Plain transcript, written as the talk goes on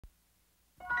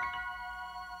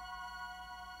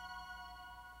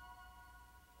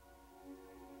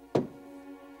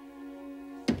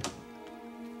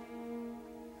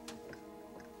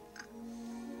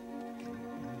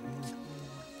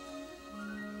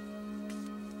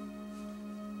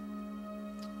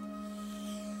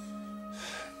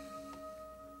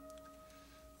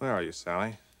Where are you,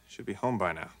 Sally? Should be home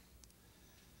by now.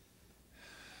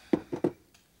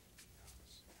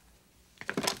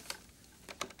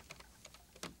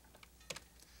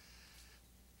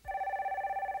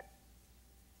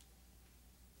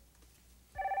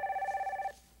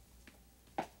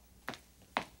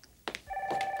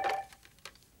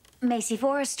 Macy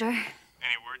Forrester. Any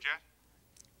word yet?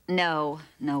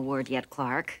 No word yet,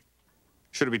 Clarke.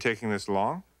 Should it be taking this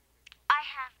long? I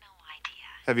have no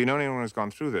idea. Have you known anyone who's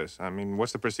gone through this? I mean,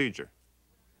 what's the procedure?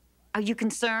 Are you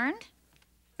concerned?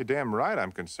 You're damn right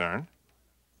I'm concerned.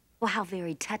 Well, how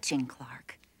very touching,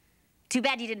 Clarke. Too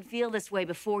bad you didn't feel this way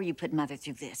before you put Mother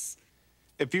through this.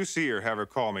 If you see her, have her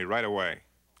call me right away.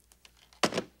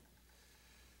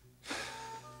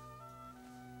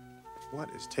 What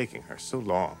is taking her so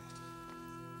long?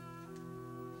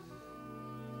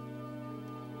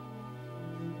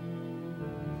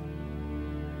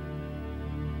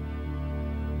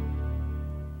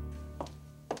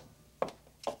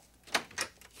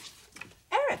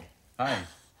 Hi.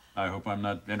 I hope I'm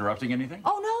not interrupting anything.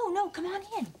 Oh, no, come on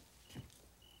in.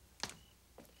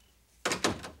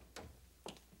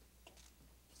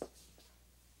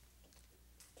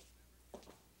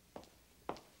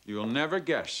 You'll never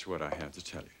guess what I have to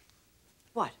tell you.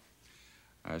 What?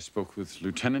 I spoke with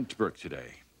Lieutenant Brooke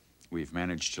today. We've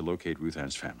managed to locate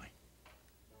Ruthanne's family.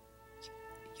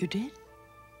 You did?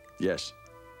 Yes.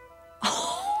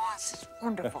 Oh, this is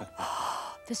wonderful.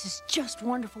 This is just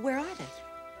wonderful. Where are they?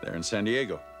 They're in San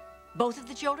Diego. Both of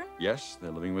the children? Yes,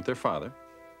 they're living with their father.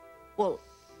 Well,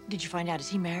 did you find out, is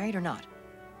he married or not?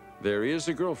 There is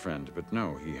a girlfriend, but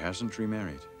no, he hasn't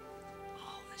remarried.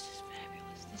 Oh, this is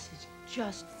fabulous. This is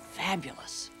just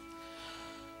fabulous.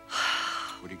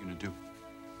 What are you gonna do?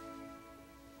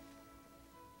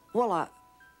 Well,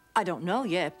 I don't know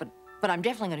yet, but I'm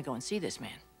definitely gonna go and see this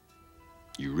man.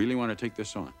 You really want to take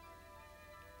this on?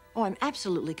 Oh, I'm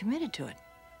absolutely committed to it.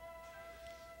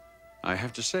 I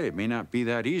have to say, it may not be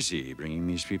that easy bringing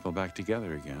these people back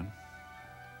together again.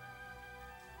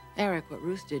 Eric, what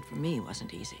Ruth did for me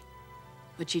wasn't easy.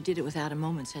 But she did it without a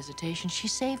moment's hesitation. She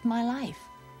saved my life.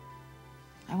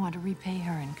 I want to repay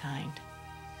her in kind.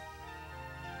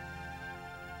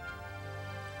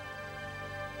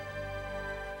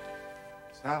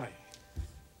 Sally.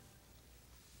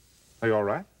 Are you all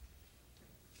right?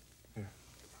 Here.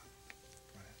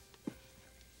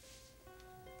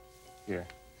 Here.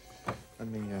 Let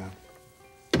me,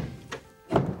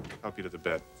 help you to the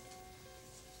bed.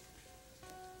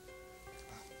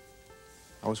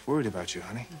 I was worried about you,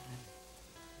 honey.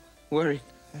 Worried?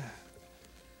 Yeah.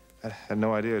 I had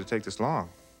no idea it'd take this long.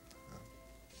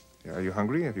 Are you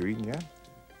hungry? Have you eaten yet?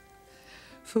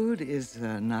 Food is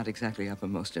not exactly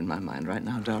uppermost in my mind right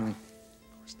now, darling.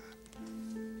 Of course not.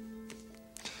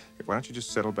 Hey, why don't you just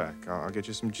settle back? I'll get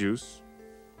you some juice.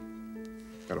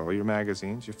 Got all your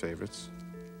magazines, your favorites.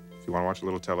 If you want to watch a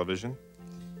little television.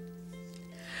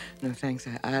 No, thanks.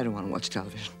 I don't want to watch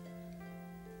television.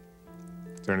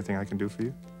 Is there anything I can do for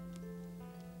you?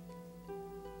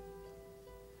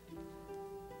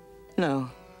 No,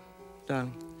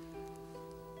 darling.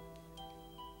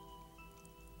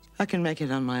 I can make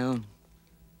it on my own.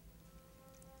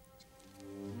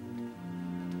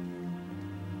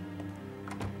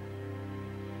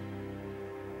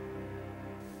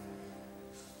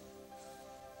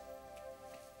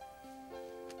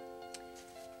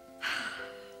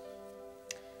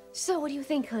 So, what do you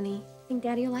think, honey? Think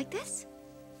Daddy will like this?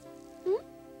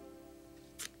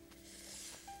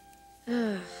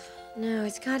 No,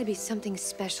 it's got to be something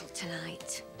special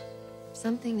tonight.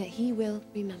 Something that he will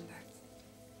remember.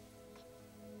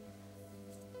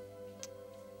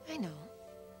 I know.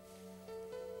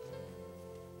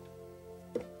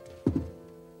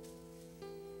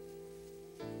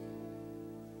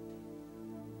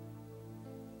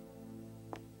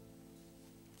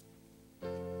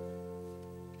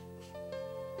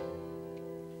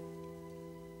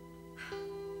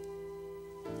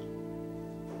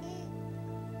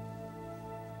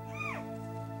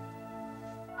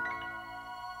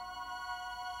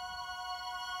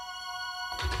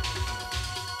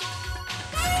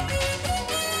 Baby,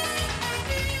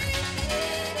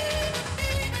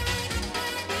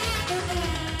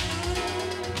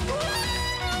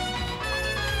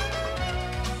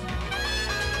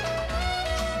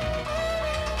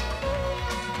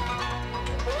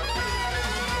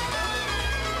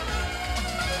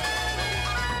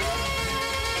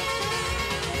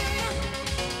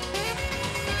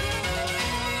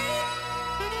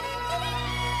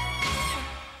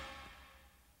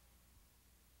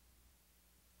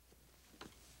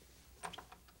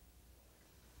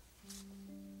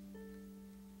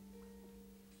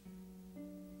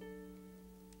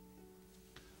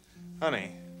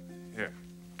 Honey, here.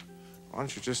 Why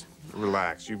don't you just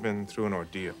relax? You've been through an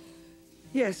ordeal.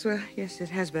 Yes, well, yes, it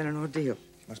has been an ordeal.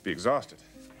 You must be exhausted.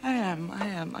 I am.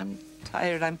 I'm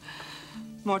tired. I'm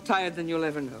more tired than you'll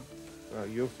ever know. Well,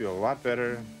 you'll feel a lot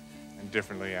better and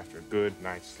differently after a good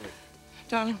night's sleep.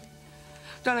 Darling,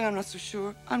 I'm not so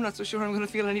sure. I'm not so sure I'm going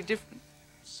to feel any different.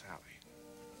 Sally,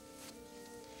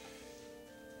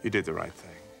 you did the right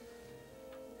thing.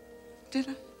 Did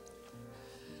I?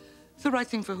 The right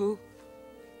thing for who?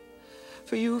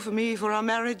 For you, for me, for our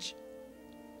marriage?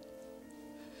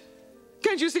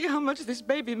 Can't you see how much this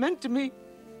baby meant to me?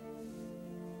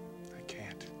 I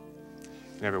can't.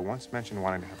 You never once mentioned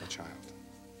wanting to have a child.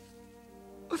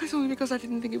 Oh, that's only because I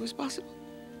didn't think it was possible.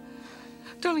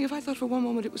 Darling, if I thought for one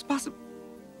moment it was possible.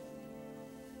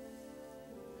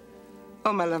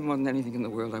 Oh, my love, more than anything in the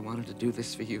world, I wanted to do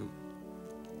this for you.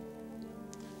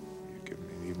 You've given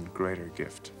me an even greater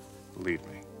gift, believe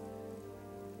me.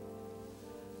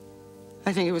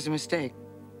 I think it was a mistake.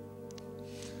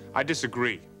 I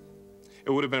disagree. It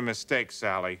would have been a mistake,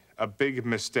 Sally. A big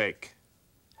mistake.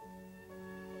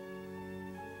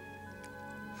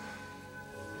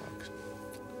 Look,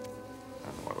 I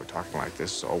don't know why we're talking like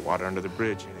this. It's all water under the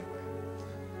bridge, anyway.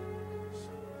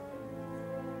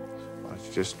 Why don't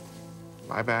you just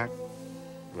lie back,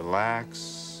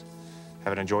 relax,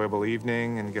 have an enjoyable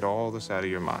evening, and get all this out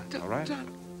of your mind, all right?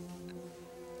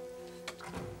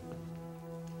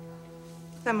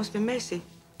 That must be Macy.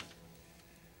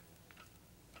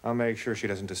 I'll make sure she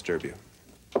doesn't disturb you.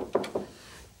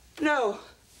 No.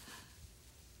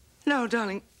 No,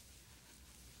 darling.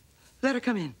 Let her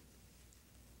come in.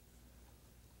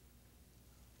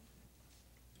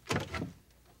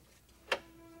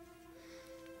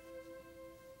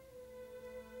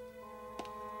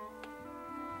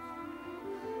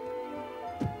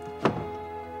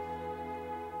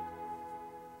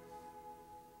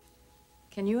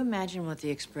 Can you imagine what the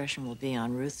expression will be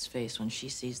on Ruth's face when she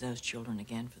sees those children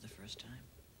again for the first time?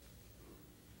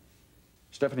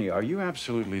 Stephanie, are you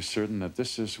absolutely certain that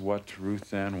this is what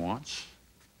Ruthanne wants?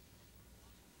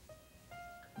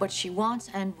 What she wants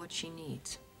and what she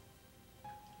needs.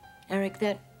 Eric,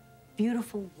 that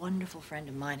beautiful, wonderful friend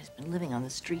of mine has been living on the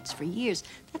streets for years.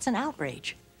 That's an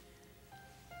outrage.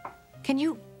 Can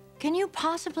you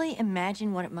possibly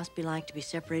imagine what it must be like to be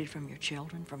separated from your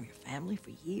children, from your family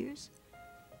for years?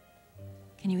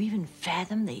 Can you even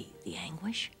fathom the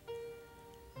anguish?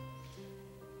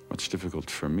 What's difficult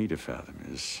for me to fathom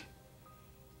is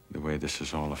the way this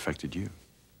has all affected you.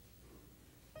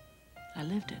 I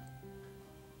lived it.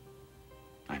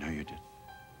 I know you did.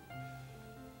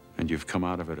 And you've come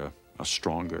out of it a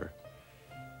stronger,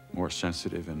 more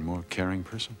sensitive and more caring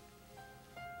person.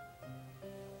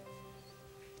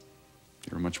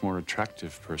 You're a much more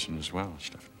attractive person as well,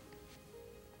 Stephanie.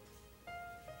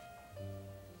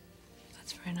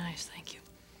 That's very nice, thank you.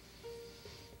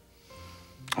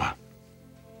 Well,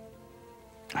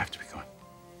 I have to be going.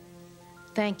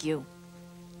 Thank you.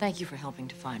 Thank you for helping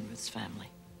to find Ruth's family.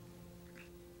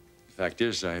 The fact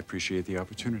is, I appreciate the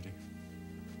opportunity.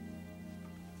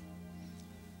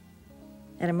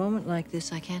 At a moment like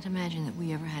this, I can't imagine that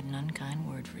we ever had an unkind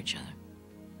word for each other.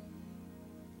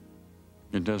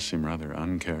 It does seem rather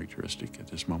uncharacteristic at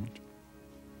this moment.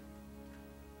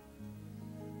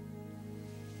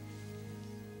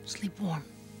 Sleep warm.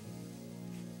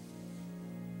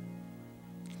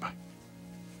 Bye.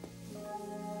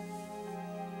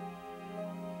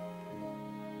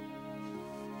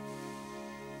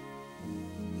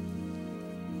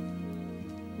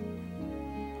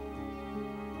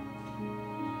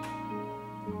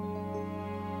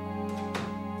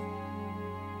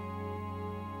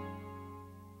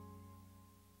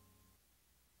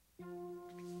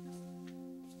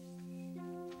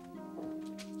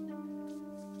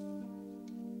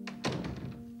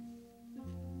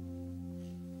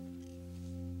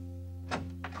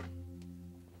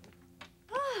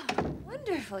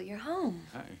 Wonderful, you're home.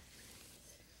 Hi.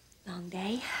 Long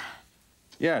day.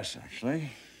 Yes,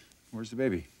 actually. Where's the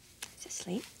baby? He's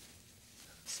asleep.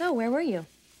 So, where were you?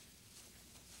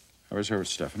 I was here at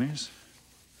Stephanie's.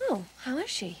 Oh, how is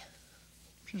she?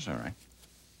 She's all right.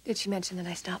 Did she mention that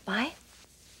I stopped by?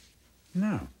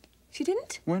 No. She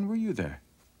didn't? When were you there?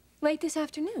 Late this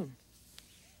afternoon.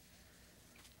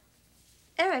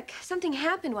 Eric, something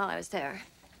happened while I was there.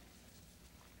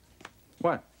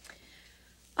 What?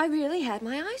 I really had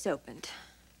my eyes opened.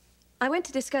 I went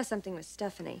to discuss something with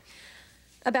Stephanie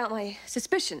about my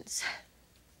suspicions.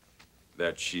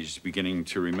 That she's beginning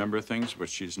to remember things, but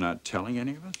she's not telling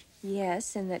any of us?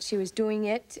 Yes, and that she was doing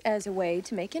it as a way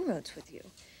to make inroads with you.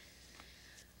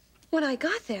 When I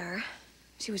got there,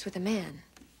 she was with a man.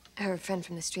 Her friend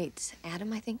from the streets,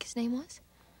 Adam, I think his name was.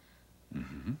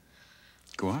 Mm-hmm.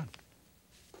 Go on.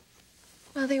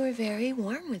 Well, they were very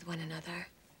warm with one another.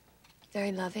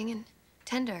 Very loving and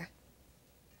tender.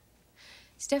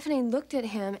 Stephanie looked at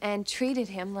him and treated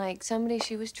him like somebody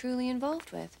she was truly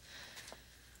involved with.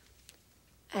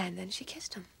 And then she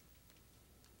kissed him.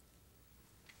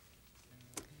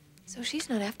 So she's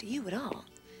not after you at all.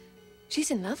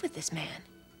 She's in love with this man.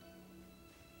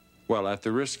 Well, at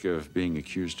the risk of being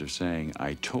accused of saying,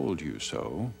 I told you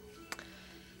so.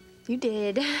 You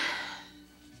did.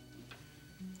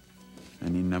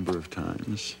 Any number of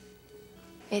times.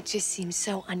 It just seems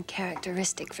so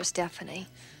uncharacteristic for Stephanie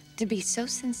to be so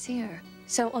sincere,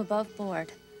 so above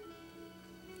board.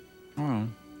 Well,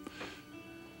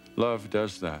 love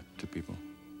does that to people.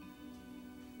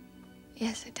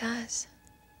 Yes, it does.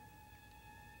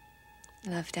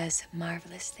 Love does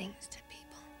marvelous things to people.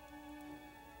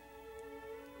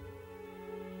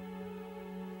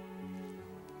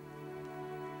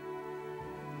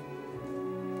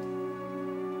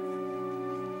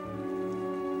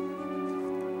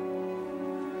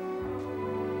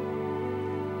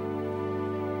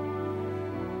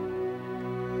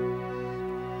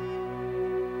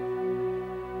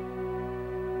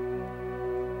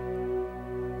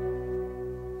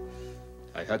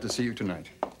 I had to see you tonight.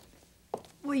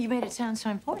 Well, you made it sound so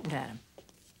important, Adam.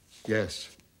 Yes,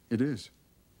 it is.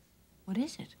 What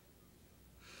is it?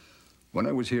 When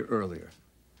I was here earlier,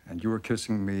 and you were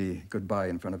kissing me goodbye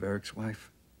in front of Eric's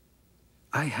wife,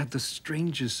 I had the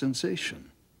strangest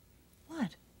sensation.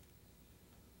 What?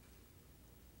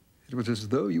 It was as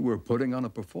though you were putting on a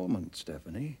performance,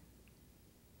 Stephanie.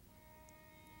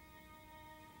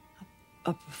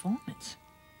 A performance?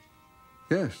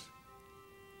 Yes,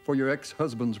 for your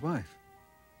ex-husband's wife.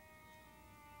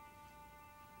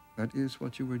 That is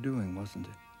what you were doing, wasn't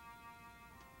it?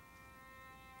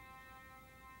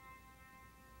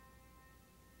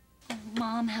 Oh,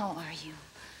 Mom, how are you?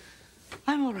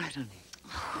 I'm all right, honey.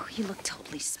 Oh, you look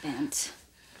totally spent.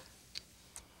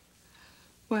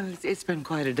 Well, it's been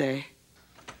quite a day.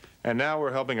 And now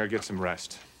we're helping her get some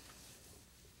rest.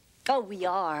 Oh, we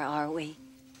are we?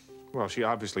 Well, she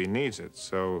obviously needs it,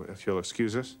 so if you'll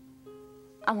excuse us.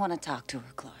 I want to talk to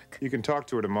her, Clarke. You can talk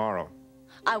to her tomorrow.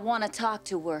 I want to talk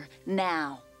to her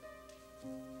now.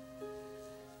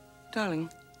 Darling,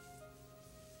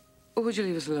 would you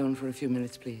leave us alone for a few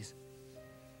minutes, please?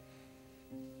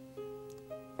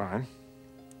 Fine.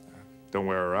 Don't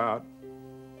wear her out.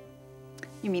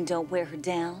 You mean don't wear her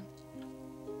down?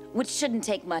 Which shouldn't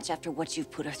take much after what you've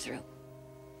put her through.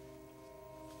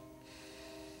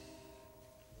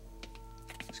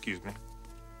 Excuse me.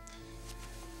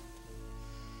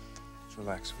 Just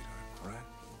relax, sweetheart, all right?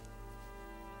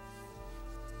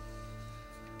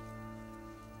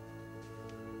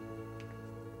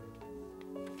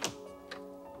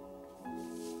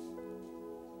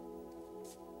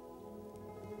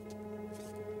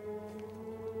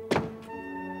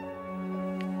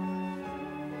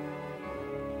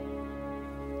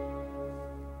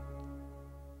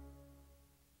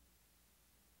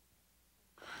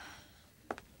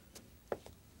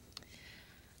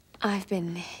 I've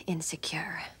been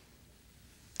insecure.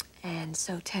 And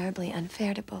so terribly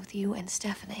unfair to both you and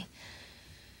Stephanie.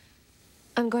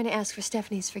 I'm going to ask for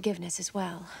Stephanie's forgiveness as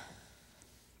well.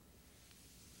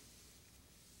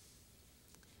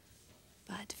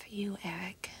 But for you,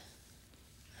 Eric,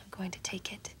 I'm going to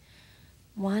take it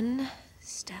one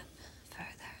step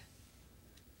further.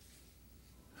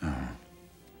 Oh.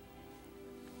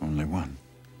 Only one.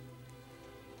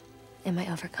 Am I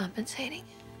overcompensating?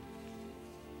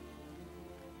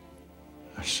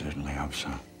 I certainly hope so.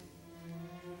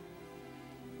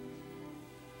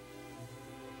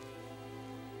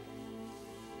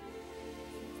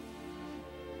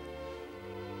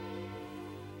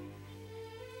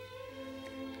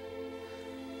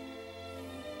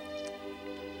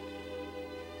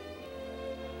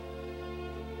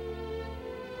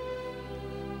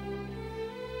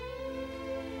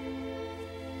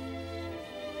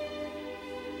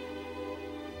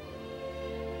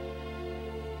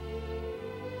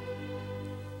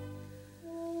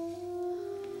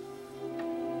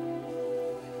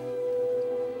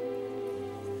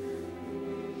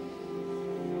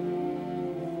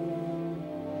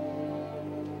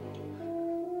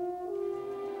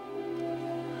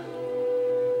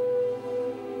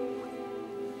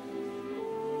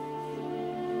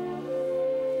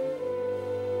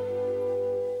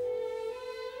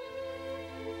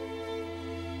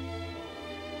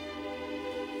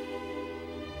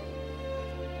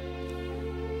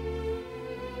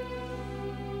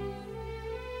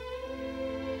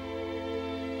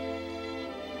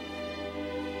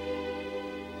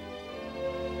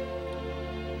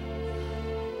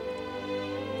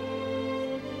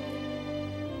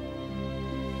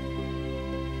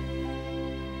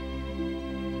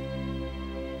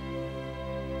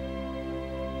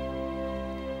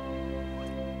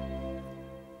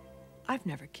 I've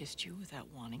never kissed you without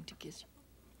wanting to kiss you.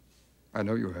 I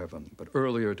know you haven't, but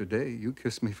earlier today, you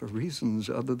kissed me for reasons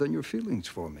other than your feelings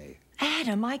for me.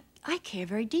 Adam, I care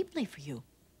very deeply for you.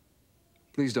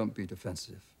 Please don't be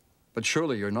defensive. But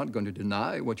surely you're not going to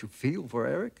deny what you feel for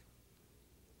Eric?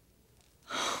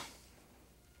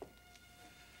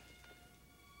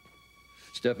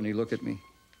 Stephanie, look at me.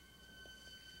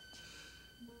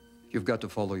 You've got to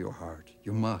follow your heart.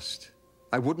 You must.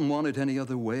 I wouldn't want it any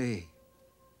other way.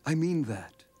 I mean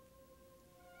that.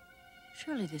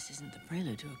 Surely this isn't the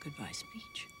prelude to a goodbye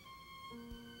speech.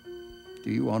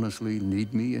 Do you honestly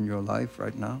need me in your life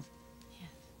right now? Yes.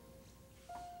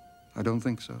 I don't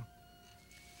think so.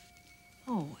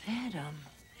 Oh, Adam.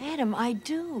 Adam, I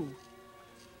do.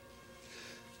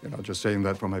 You're not just saying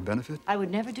that for my benefit? I would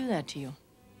never do that to you.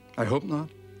 I hope not.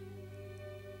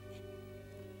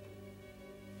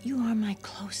 You are my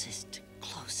closest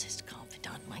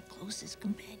confidant, my closest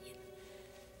companion.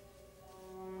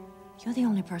 You're the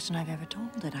only person I've ever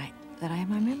told that I have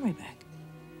my memory back.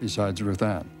 Besides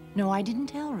Ruthanne? No, I didn't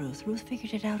tell Ruth. Ruth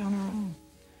figured it out on her own.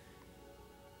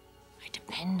 I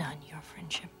depend on your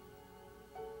friendship.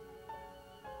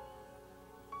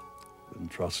 Then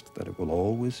trust that it will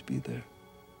always be there.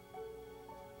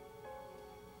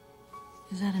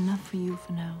 Is that enough for you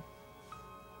for now?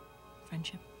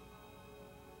 Friendship?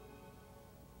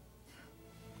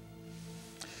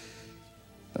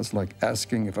 That's like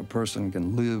asking if a person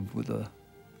can live with a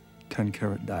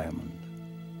 10-carat diamond.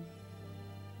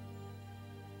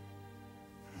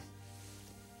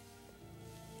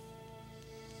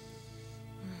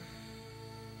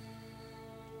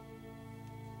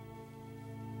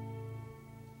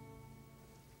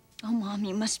 Oh, Mom,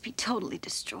 you must be totally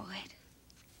destroyed.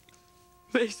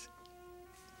 Macy.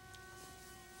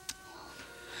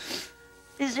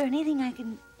 Is there anything I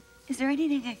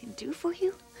can do for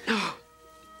you? No.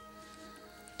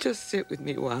 Just sit with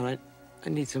me a while. I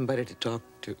need somebody to talk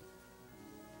to.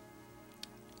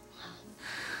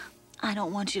 I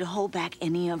don't want you to hold back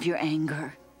any of your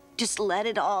anger. Just let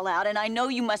it all out, and I know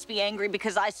you must be angry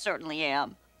because I certainly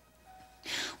am.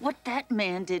 What that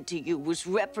man did to you was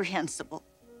reprehensible.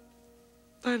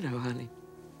 I know, honey.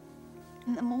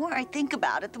 And the more I think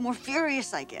about it, the more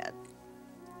furious I get.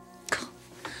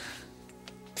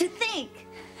 To think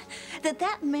that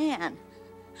that man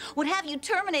would have you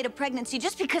terminate a pregnancy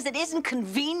just because it isn't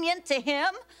convenient to him?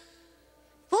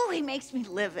 Oh, he makes me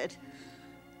livid.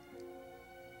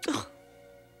 Oh.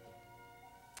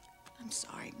 I'm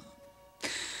sorry,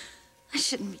 Mom. I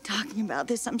shouldn't be talking about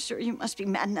this. I'm sure you must be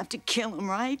mad enough to kill him,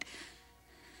 right?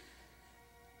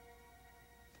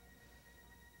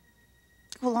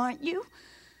 Well, aren't you?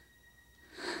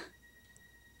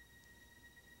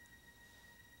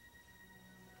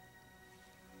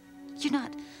 You're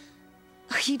not...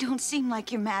 You don't seem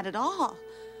like you're mad at all.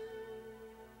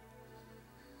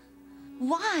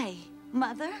 Why,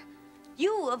 Mother?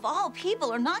 You, of all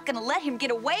people, are not going to let him get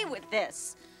away with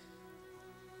this.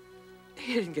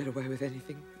 He didn't get away with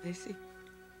anything, Macy.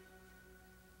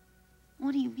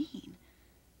 What do you mean?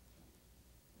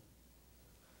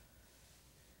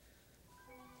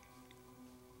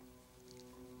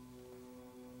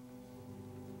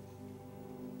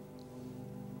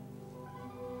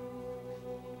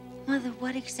 Mother,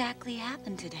 what exactly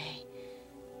happened today?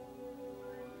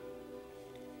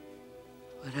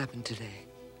 What happened today?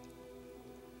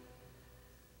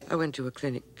 I went to a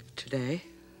clinic today,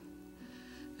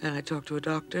 and I talked to a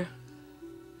doctor,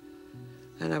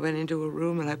 and I went into a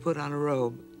room and I put on a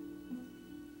robe,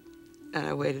 and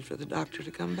I waited for the doctor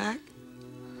to come back,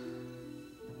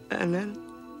 and then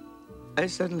I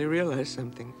suddenly realized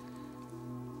something.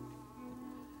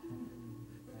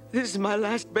 This is my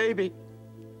last baby.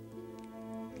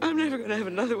 I'm never gonna have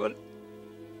another one.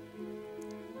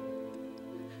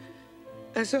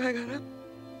 And so I got up,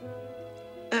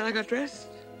 and I got dressed,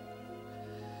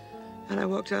 and I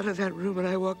walked out of that room, and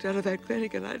I walked out of that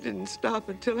clinic, and I didn't stop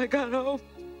until I got home.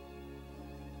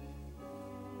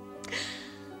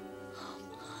 Oh,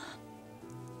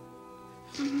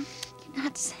 Mom. You're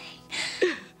not saying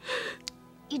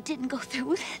you didn't go through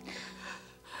with it?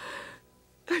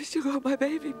 I still got my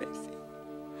baby, Macy.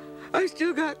 I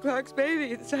still got Clarke's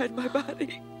baby inside my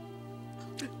body.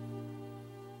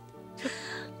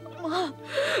 Mom.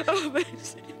 Oh,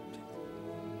 Macy.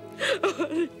 Oh,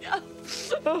 honey.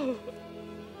 Oh.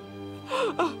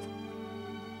 Oh.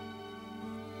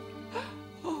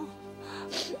 Oh.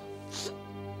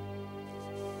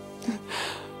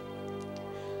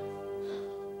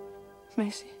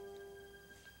 Macy.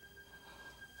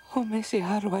 Oh, Macy,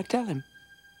 how do I tell him?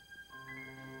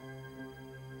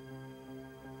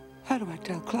 How do I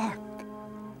tell Clarke?